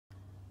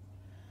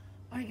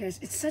Alright guys,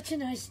 it's such a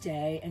nice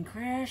day, and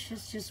Crash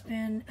has just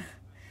been,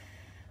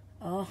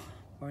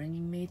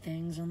 bringing me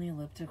things on the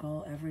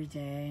elliptical every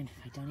day, and if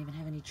I don't even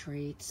have any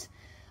treats,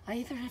 I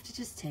either have to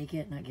just take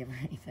it and not give her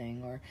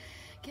anything, or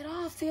get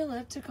off the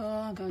elliptical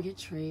and go get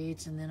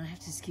treats, and then I have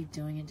to just keep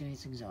doing it.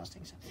 It's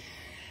exhausting. So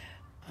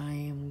I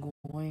am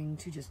going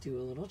to just do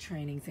a little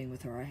training thing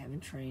with her. I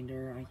haven't trained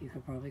her. You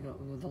could probably go,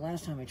 well, the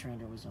last time I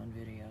trained her was on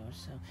video,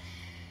 so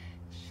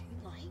she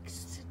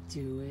likes to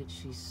do it.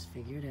 She's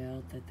figured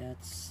out that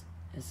that's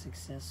a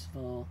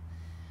successful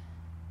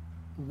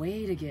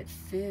way to get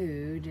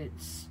food.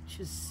 It's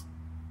just,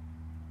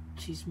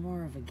 she's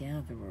more of a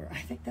gatherer. I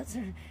think that's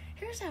her.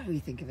 Here's how we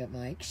think of it,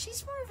 Mike.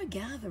 She's more of a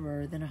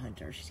gatherer than a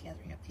hunter. She's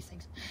gathering up these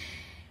things.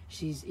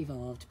 She's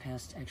evolved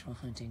past actual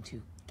hunting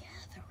to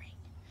gathering.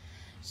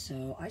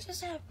 So I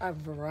just have a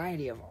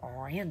variety of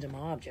random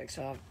objects.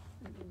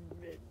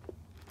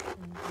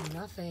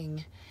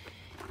 Nothing.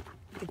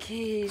 The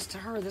keys to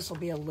her, this will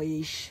be a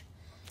leash.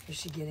 If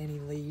she get any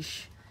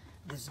leash.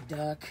 This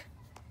duck,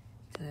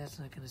 so that's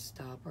not going to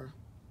stop her.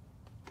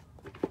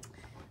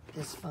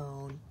 This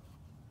phone,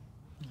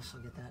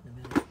 she'll get that in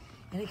a minute.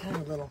 Any kind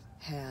of little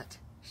hat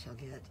she'll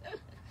get.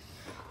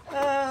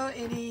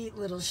 Any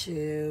little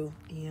shoe,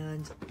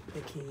 and the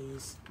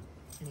keys,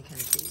 any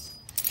kind of keys.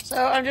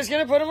 So I'm just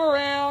going to put them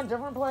around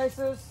different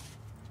places.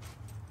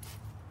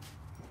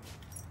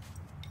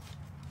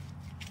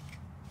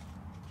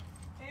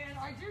 And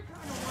I do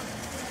kind of want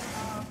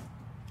to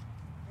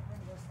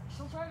bring this thing.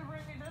 She'll try to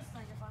bring me this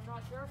thing if I'm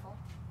not careful.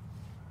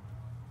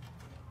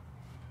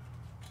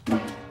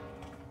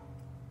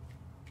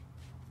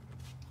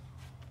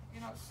 You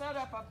know, set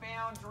up a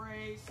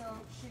boundary so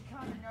she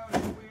kind of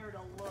knows where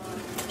to look.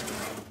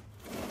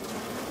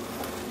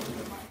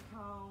 My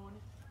cone.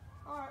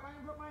 All right, I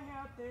can put my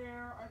hat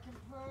there. I can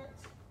put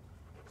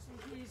some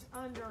keys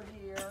under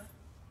here.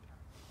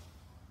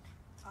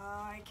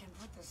 I can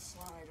put the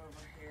slide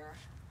over here.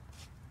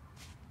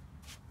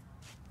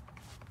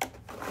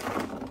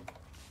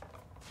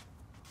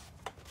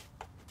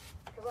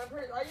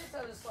 I used to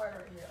have a slide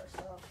right here,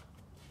 so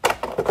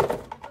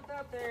put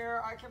that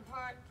there. I can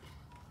put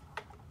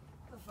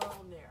the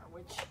phone there,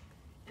 which,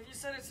 if you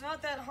said it's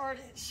not that hard,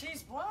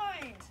 she's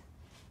blind.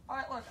 All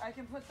right, look, I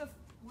can put the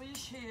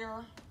leash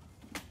here.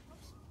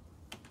 Oops.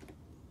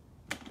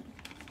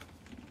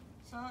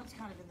 So it's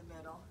kind of in the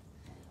middle.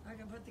 I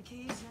can put the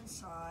keys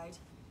inside,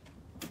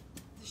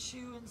 the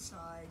shoe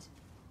inside.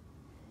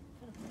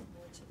 I'm gonna put it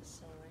more to the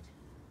side.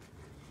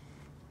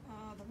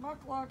 The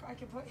muckluck I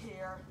can put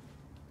here.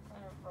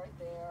 Kind of right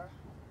there.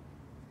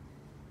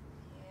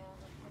 And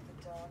I put the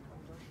duck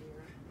over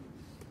here.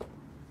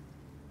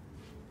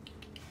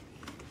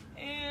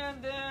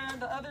 And then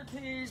the other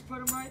keys,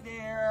 put them right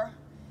there.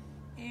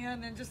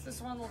 And then just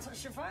this one little,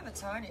 she'll find the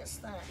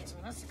tiniest things. I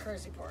mean, that's the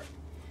crazy part.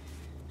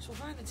 She'll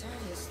find the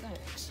tiniest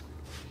things.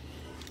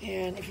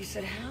 And if you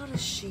said, how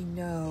does she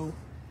know?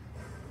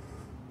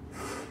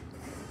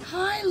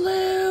 Hi,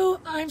 Lou.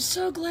 I'm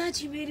so glad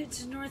you made it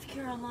to North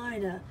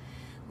Carolina.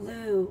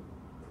 Lou,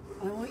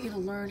 I want you to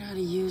learn how to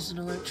use an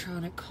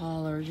electronic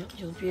collar.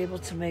 You'll be able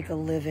to make a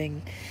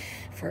living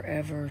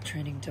forever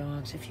training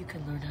dogs if you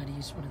can learn how to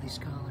use one of these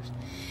collars.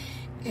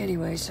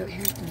 Anyway, so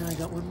here's, and I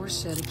got one more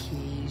set of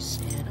keys,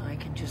 and I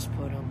can just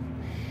put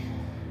them.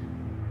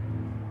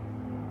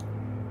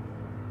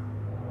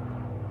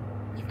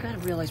 You've got to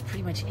realize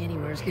pretty much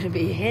anywhere is going to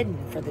be hidden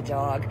for the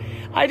dog.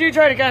 I do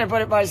try to kind of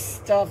put it by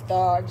stuffed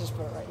dog. Just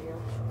put it right here.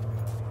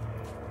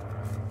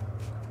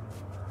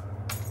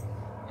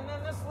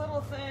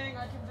 Little thing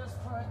I can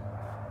just put.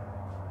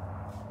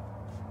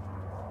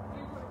 Let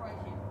me put it right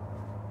here.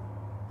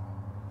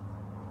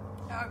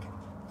 Okay.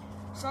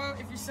 So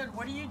if you said,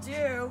 what do you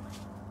do?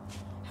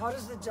 How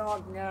does the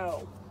dog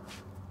know?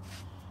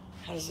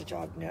 How does the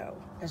dog know?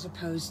 As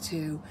opposed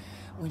to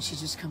when she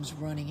just comes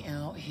running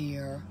out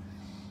here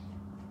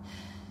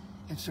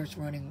and starts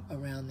running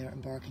around there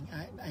and barking.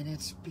 And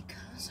it's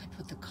because I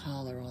put the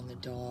collar on the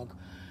dog.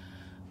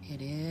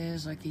 It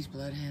is like these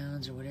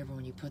bloodhounds or whatever,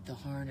 when you put the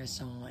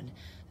harness on,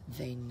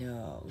 they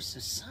know. So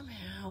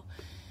somehow,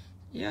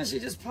 yeah, she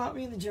just popped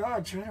me in the jaw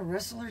trying to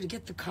wrestle her to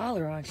get the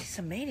collar on. She's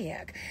a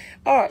maniac.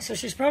 All right, so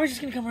she's probably just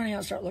going to come running out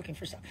and start looking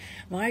for stuff.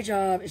 My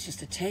job is just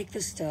to take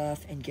the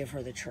stuff and give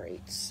her the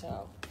treats,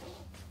 so.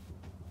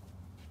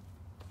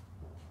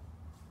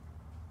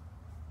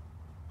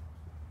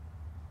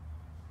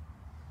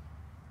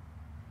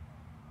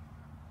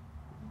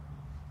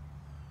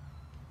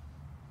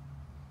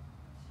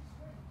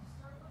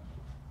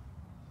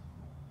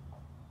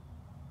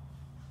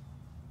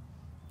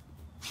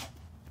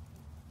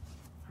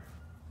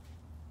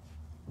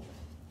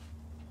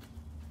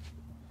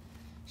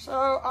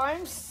 So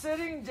I'm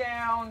sitting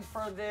down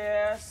for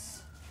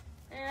this,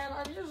 and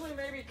I'm usually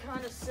maybe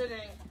kind of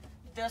sitting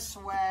this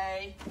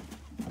way.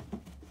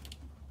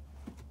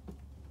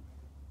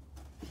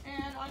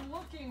 And I'm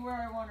looking where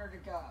I want her to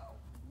go.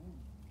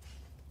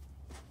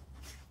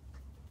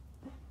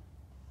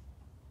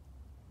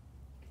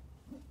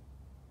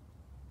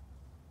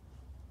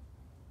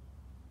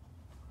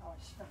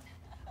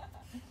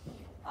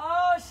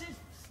 Oh, she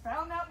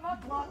found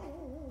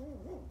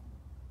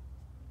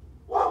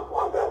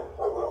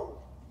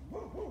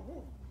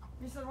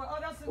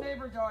the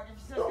neighbor dog. If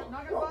she says I'm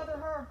not going to bother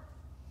her.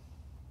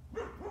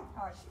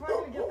 All right, she's probably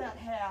going to get that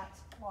hat.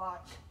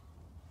 Watch.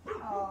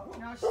 Oh,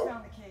 now she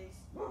found the keys.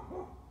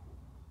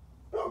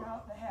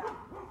 No, the hat.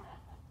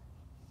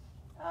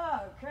 Oh,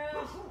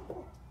 Crash. She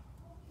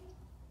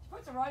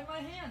puts it right in my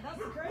hand. That's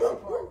the crazy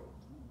part.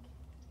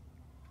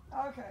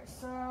 Okay,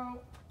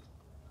 so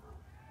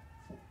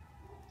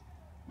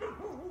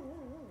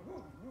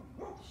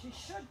she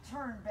should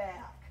turn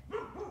back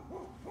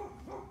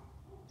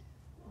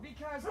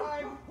because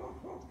I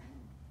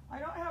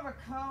don't have a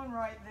cone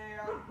right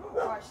there.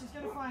 All right, she's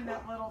gonna find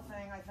that little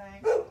thing, I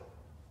think.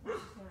 She's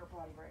doing her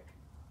potty break.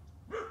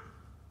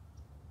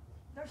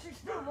 No, she's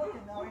still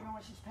looking though, even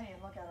when she's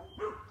peeing. Look at her.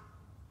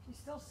 She's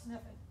still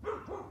sniffing.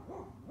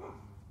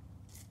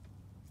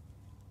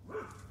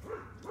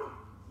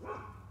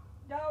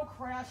 No,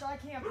 Crash, I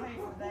can't pay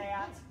for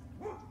that.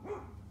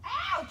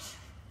 Ouch!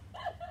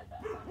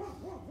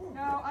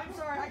 No, I'm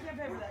sorry, I can't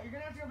pay for that. You're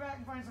gonna have to go back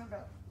and find something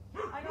better.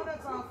 I know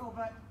that's awful,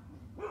 but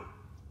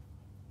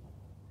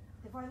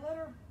if I let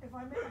her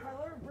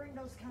bring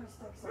those kind of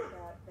sticks like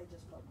that, they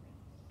just bug me.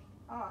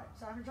 All right,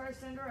 so I'm gonna try to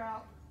send her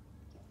out.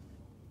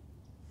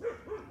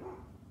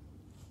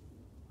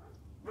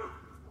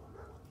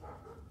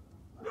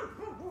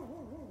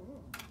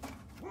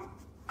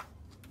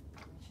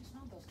 She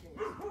smelled those cakes.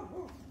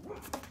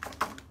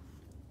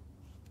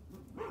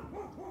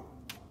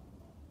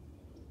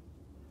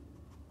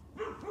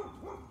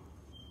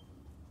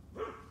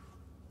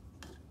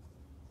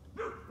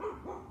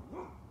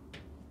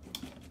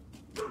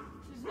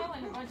 She's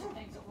smelling a bunch of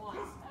things at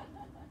once.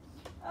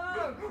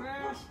 Oh,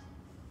 Crash.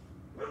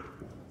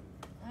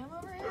 I'm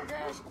over here,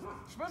 Crash.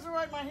 She puts it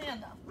right in my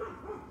hand now.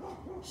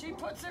 She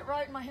puts it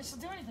right in my hand. She'll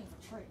do anything for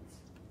treats.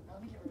 Now,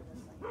 let me get rid of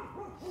this thing.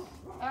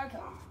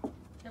 Okay.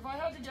 If I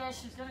had to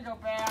guess, she's going to go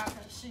back,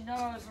 and she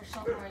knows there's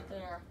something right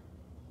there.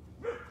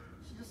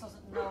 She just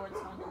doesn't know it's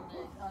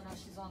underneath. Oh, no,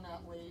 she's on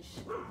that leash.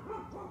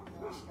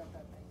 No, she got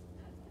that thing.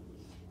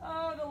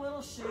 Oh, the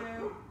little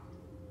shoe.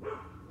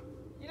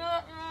 You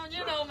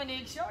know,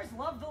 Monique, she always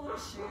loved the little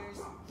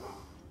shoes.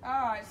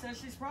 All right, so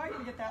she's probably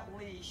going to get that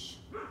leash.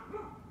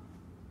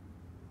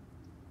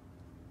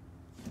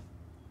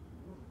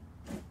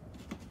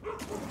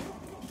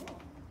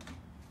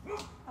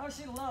 Oh,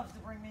 she loves to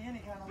bring me any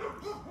kind of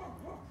leash.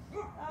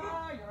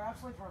 Oh, you're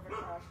absolutely perfect,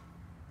 Crash.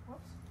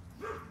 Whoops.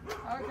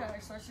 Okay,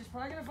 so she's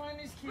probably going to find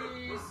these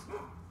keys.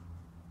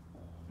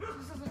 She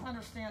just doesn't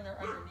understand they're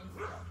underneath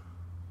yet.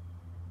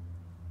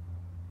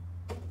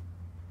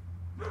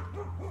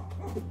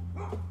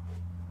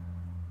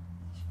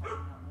 She's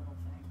finding that little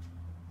thing.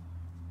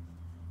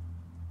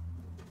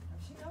 Oh,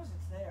 she knows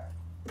it's there.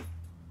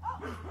 Oh,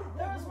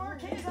 there was more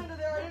keys under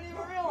there. I didn't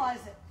even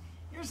realize it.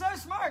 You're so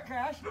smart,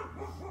 Crash.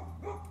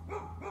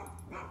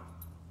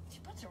 She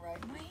puts it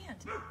right in my hand.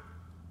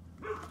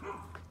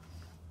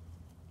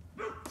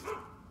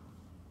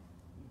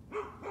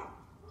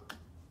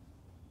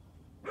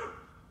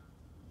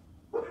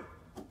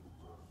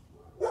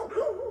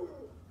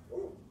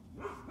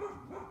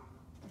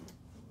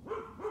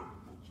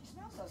 She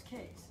smells those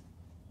keys.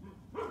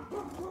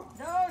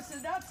 No, so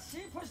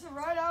she pushed it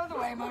right out of the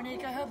way,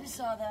 Monique. I hope you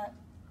saw that.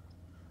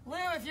 Lou,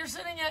 if you're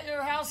sitting at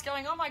your house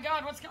going, oh my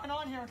God, what's going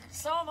on here?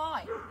 So am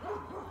I.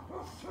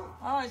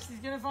 Oh, she's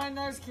going to find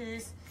those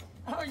keys.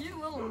 Oh, you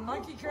little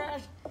monkey,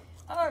 Crash.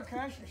 Oh,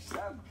 Crash, you're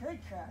so good,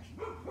 Crash.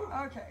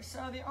 Okay,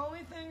 so the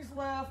only things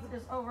left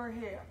is over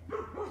here.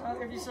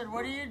 So if you said,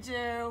 what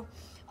do?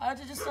 I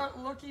have to just start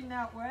looking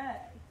that way.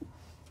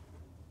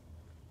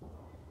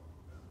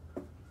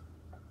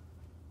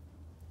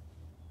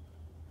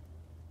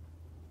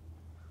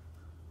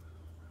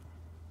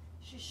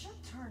 She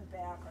should turn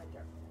back right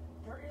there.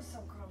 There is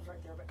some crumbs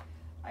right there, but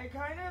I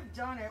kind of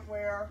done it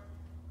where,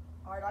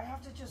 all right, I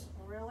have to just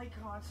really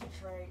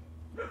concentrate.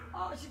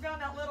 Oh, she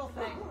found that little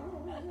thing.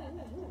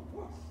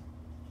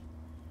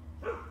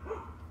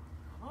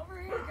 Come over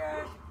here,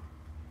 guys.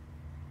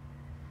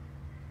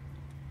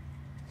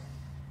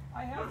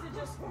 I have to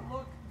just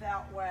look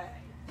that way.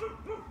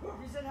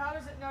 He said, how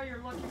does it know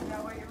you're looking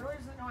that way? It really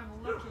doesn't know I'm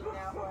looking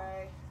that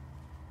way.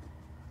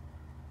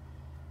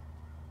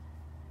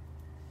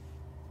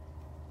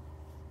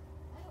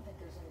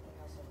 There's anything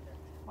else over there.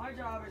 My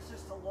job is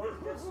just to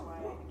look this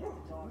way and get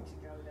the dog to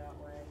go that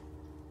way.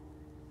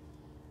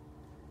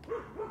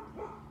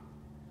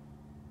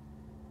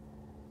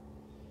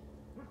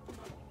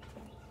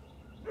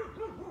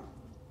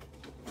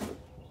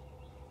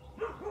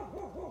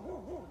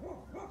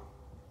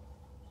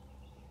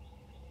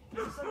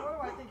 So what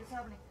do I think is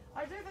happening?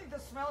 I do think the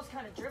smell's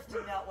kind of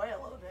drifting that way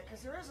a little bit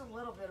because there is a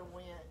little bit of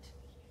wind.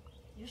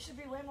 You should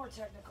be way more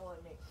technical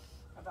than me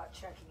about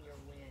checking your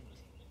wind.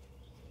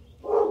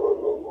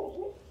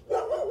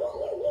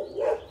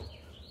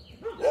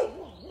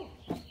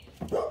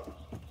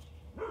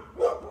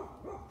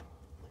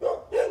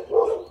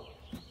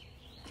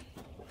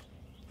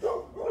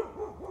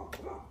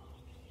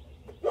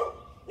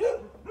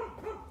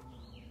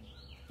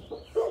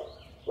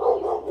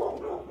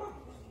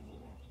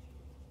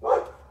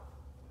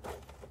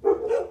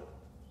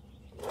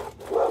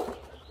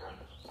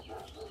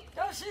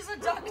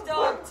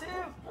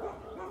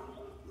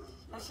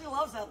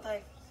 that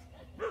thing.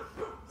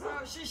 So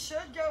she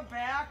should go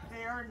back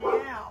there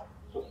now.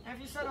 And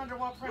if you said under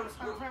what premise?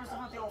 Under premise to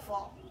hunt the old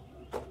fall.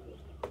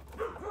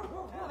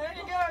 Well, there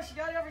you go. She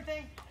got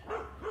everything.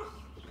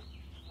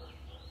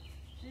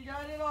 She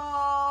got it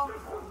all.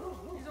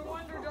 He's a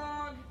wonder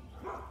dog.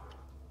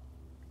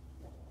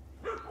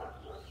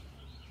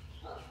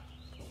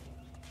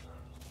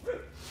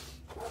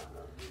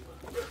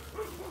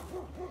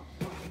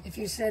 If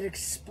you said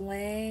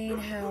explain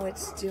how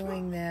it's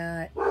doing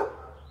that. Yeah,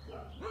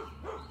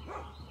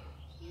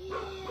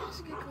 that's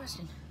a good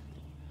question.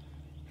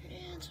 Yeah,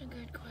 that's a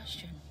good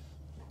question.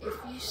 If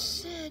you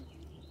said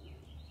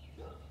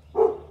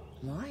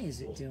why is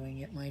it doing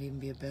it might even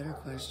be a better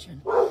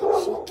question.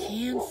 She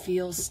can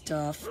feel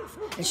stuff,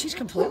 and she's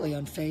completely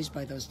unfazed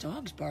by those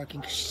dogs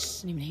barking because she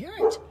doesn't even hear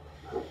it.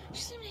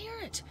 She doesn't even hear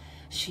it.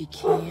 She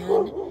can,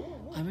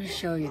 I'm going to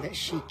show you that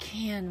she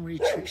can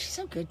retrieve. She's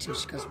so good too.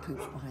 She goes and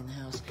poops behind the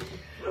house.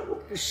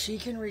 She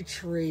can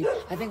retrieve.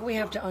 I think we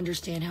have to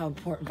understand how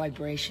important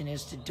vibration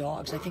is to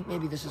dogs. I think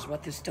maybe this is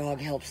what this dog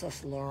helps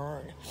us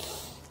learn.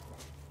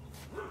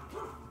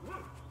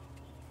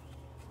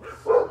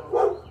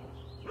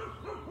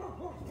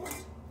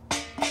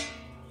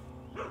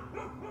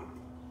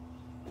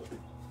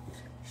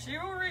 She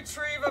will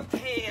retrieve a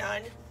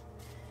pan,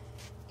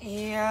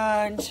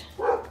 and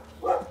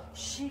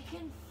she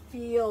can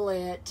feel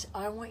it.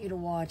 I want you to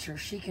watch her.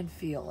 She can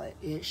feel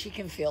it. She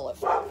can feel it.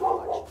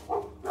 Watch.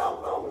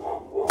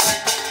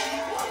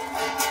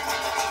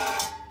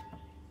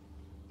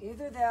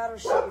 Either that or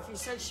she, if you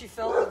said she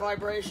felt the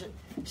vibration,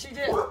 she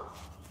did.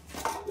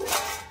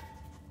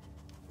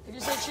 If you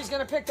said she's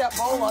going to pick that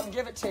bowl up and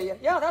give it to you,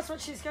 yeah, that's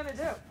what she's going to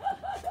do.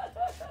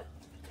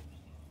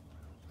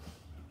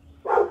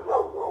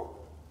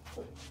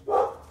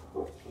 All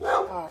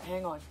right,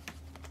 hang on.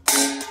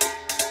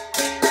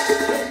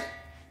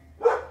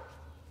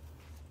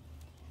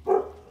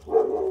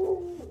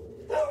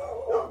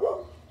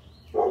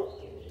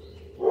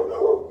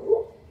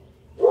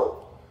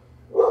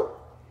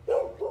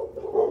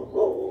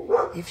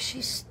 If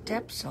she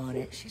steps on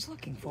it, she's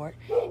looking for it.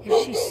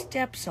 If she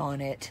steps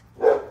on it,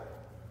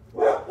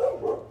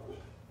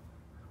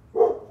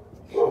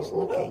 she's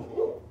looking.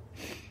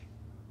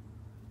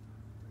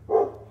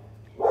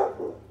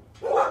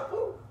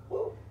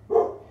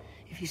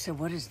 If you said,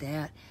 what is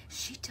that?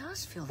 She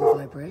does feel the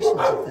vibrations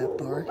of that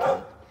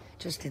barking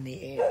just in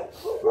the air.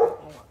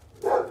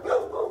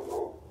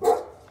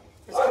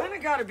 It's kind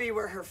of got to be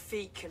where her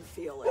feet can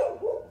feel it.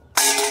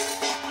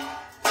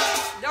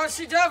 No,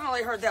 she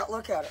definitely heard that.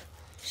 Look at her.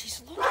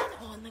 She's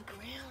looking on the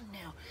ground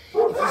now.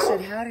 If you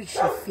said, how did she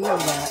feel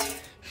that?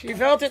 She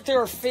felt it through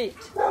her feet.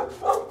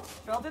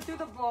 Felt it through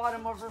the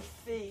bottom of her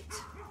feet.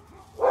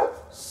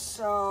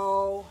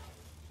 So,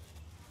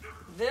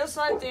 this,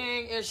 I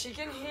think, is she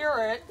can hear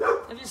it.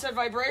 If you said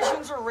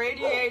vibrations are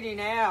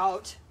radiating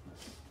out.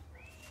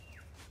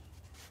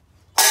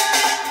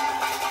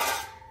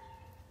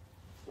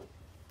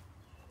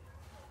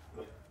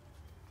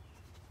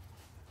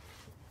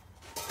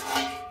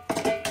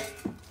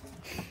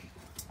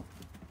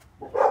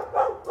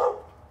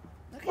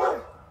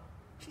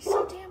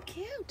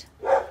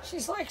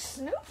 She's like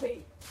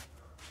Snoopy.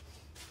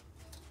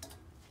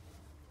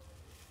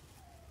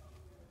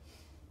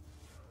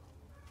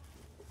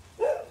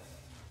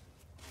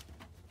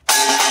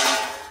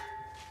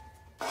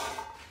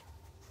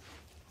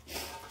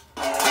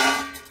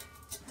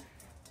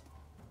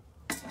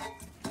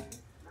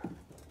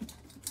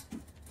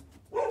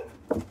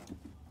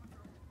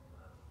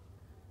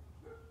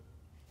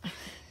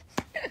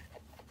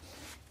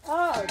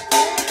 Oh,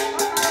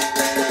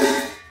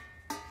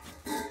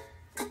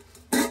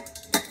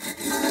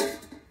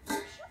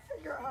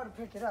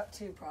 pick it up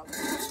too, probably.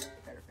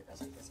 Better if it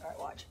does like this. All right,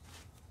 watch.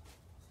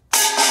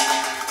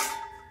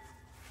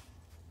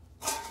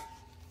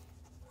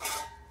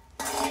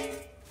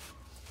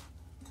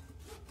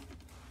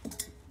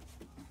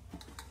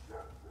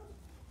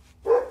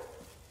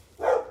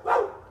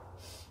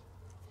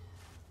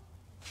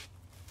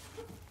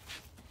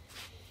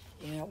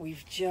 Yeah,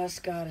 we've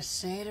just got to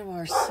say to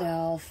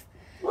ourselves,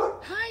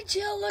 hi,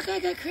 Jill, look, I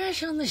got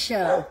Crash on the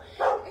show.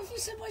 And you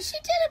said, well, she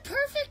did it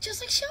perfect,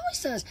 just like she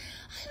always does.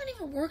 I haven't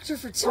even worked her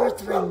for 2 or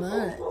 3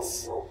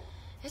 months.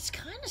 It's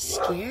kind of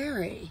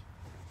scary.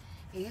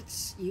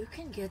 You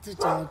can get the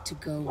dog to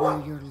go where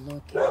you're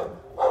looking.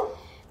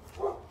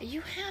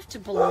 You have to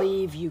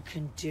believe you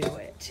can do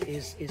it,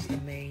 is the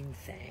main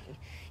thing.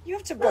 You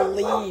have to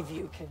believe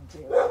you can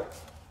do it.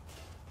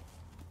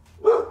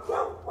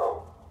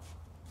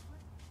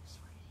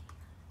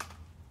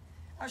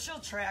 Oh, she'll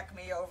track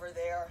me over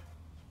there.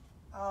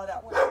 Oh,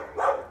 that was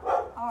weird.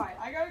 All right,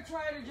 I gotta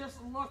try to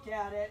just look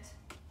at it.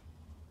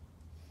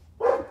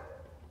 That's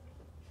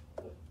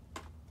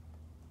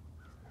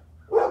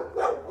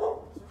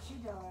what she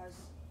does.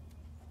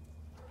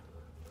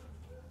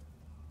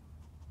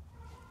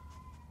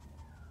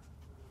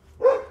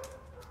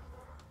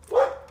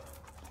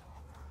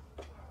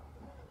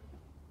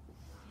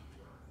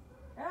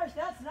 Gosh,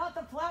 that's not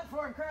the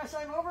platform, Crash.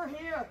 I'm over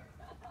here.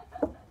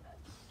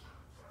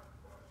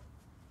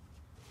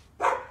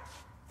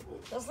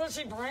 Just that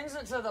she brings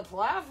it to the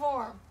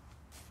platform.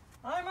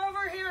 I'm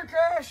over here,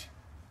 Kirsch.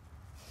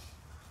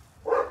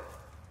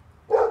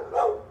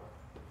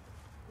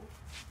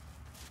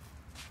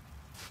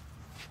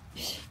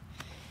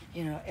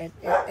 You know,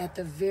 at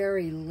the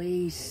very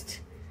least,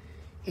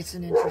 it's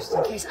an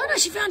interesting case. Oh, no,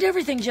 she found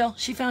everything, Jill.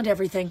 She found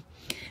everything.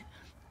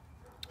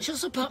 She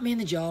also popped me in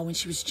the jaw when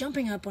she was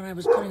jumping up when I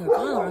was putting her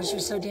collar on. She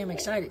was so damn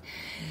excited.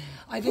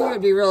 I think it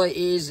would be really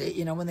easy,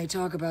 you know, when they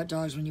talk about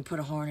dogs, when you put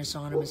a harness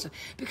on them and stuff.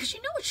 Because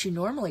you know what she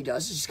normally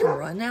does is just come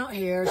running out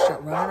here,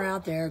 start running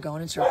out there,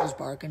 going in circles,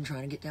 barking,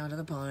 trying to get down to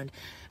the pond,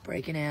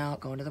 breaking out,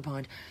 going to the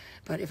pond.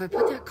 But if I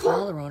put that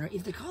collar on her,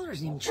 if the collar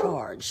isn't even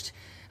charged,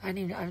 I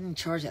didn't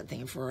charge that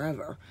thing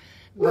forever.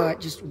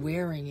 But just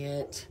wearing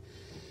it,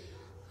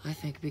 I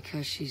think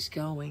because she's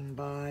going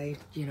by,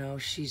 you know,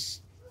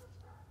 she's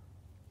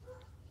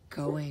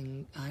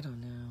going, I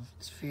don't know.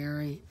 It's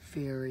very,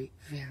 very,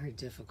 very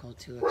difficult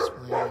to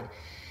explain.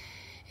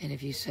 And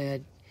if you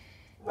said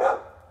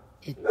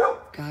it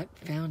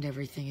found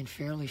everything in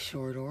fairly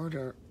short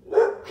order,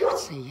 I would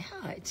say,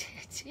 yeah, it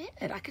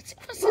did. I could see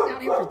if I was sitting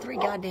out here for 3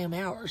 goddamn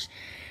hours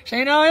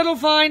saying, no, it'll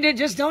find it.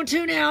 Just don't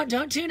tune out.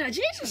 Don't tune out.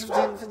 Jesus,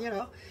 you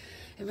know,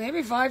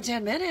 maybe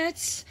 5-10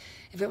 minutes.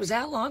 If it was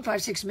that long,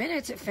 5-6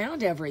 minutes, it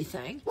found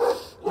everything. You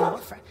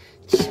know, I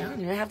don't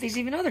even know how these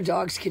even other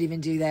dogs could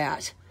even do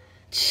that.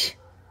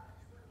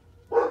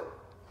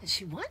 And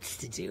she wants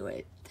to do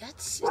it.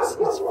 It's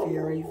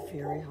very,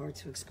 very hard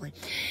to explain.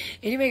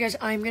 Anyway, guys,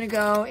 I'm going to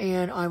go,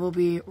 and I will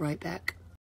be right back.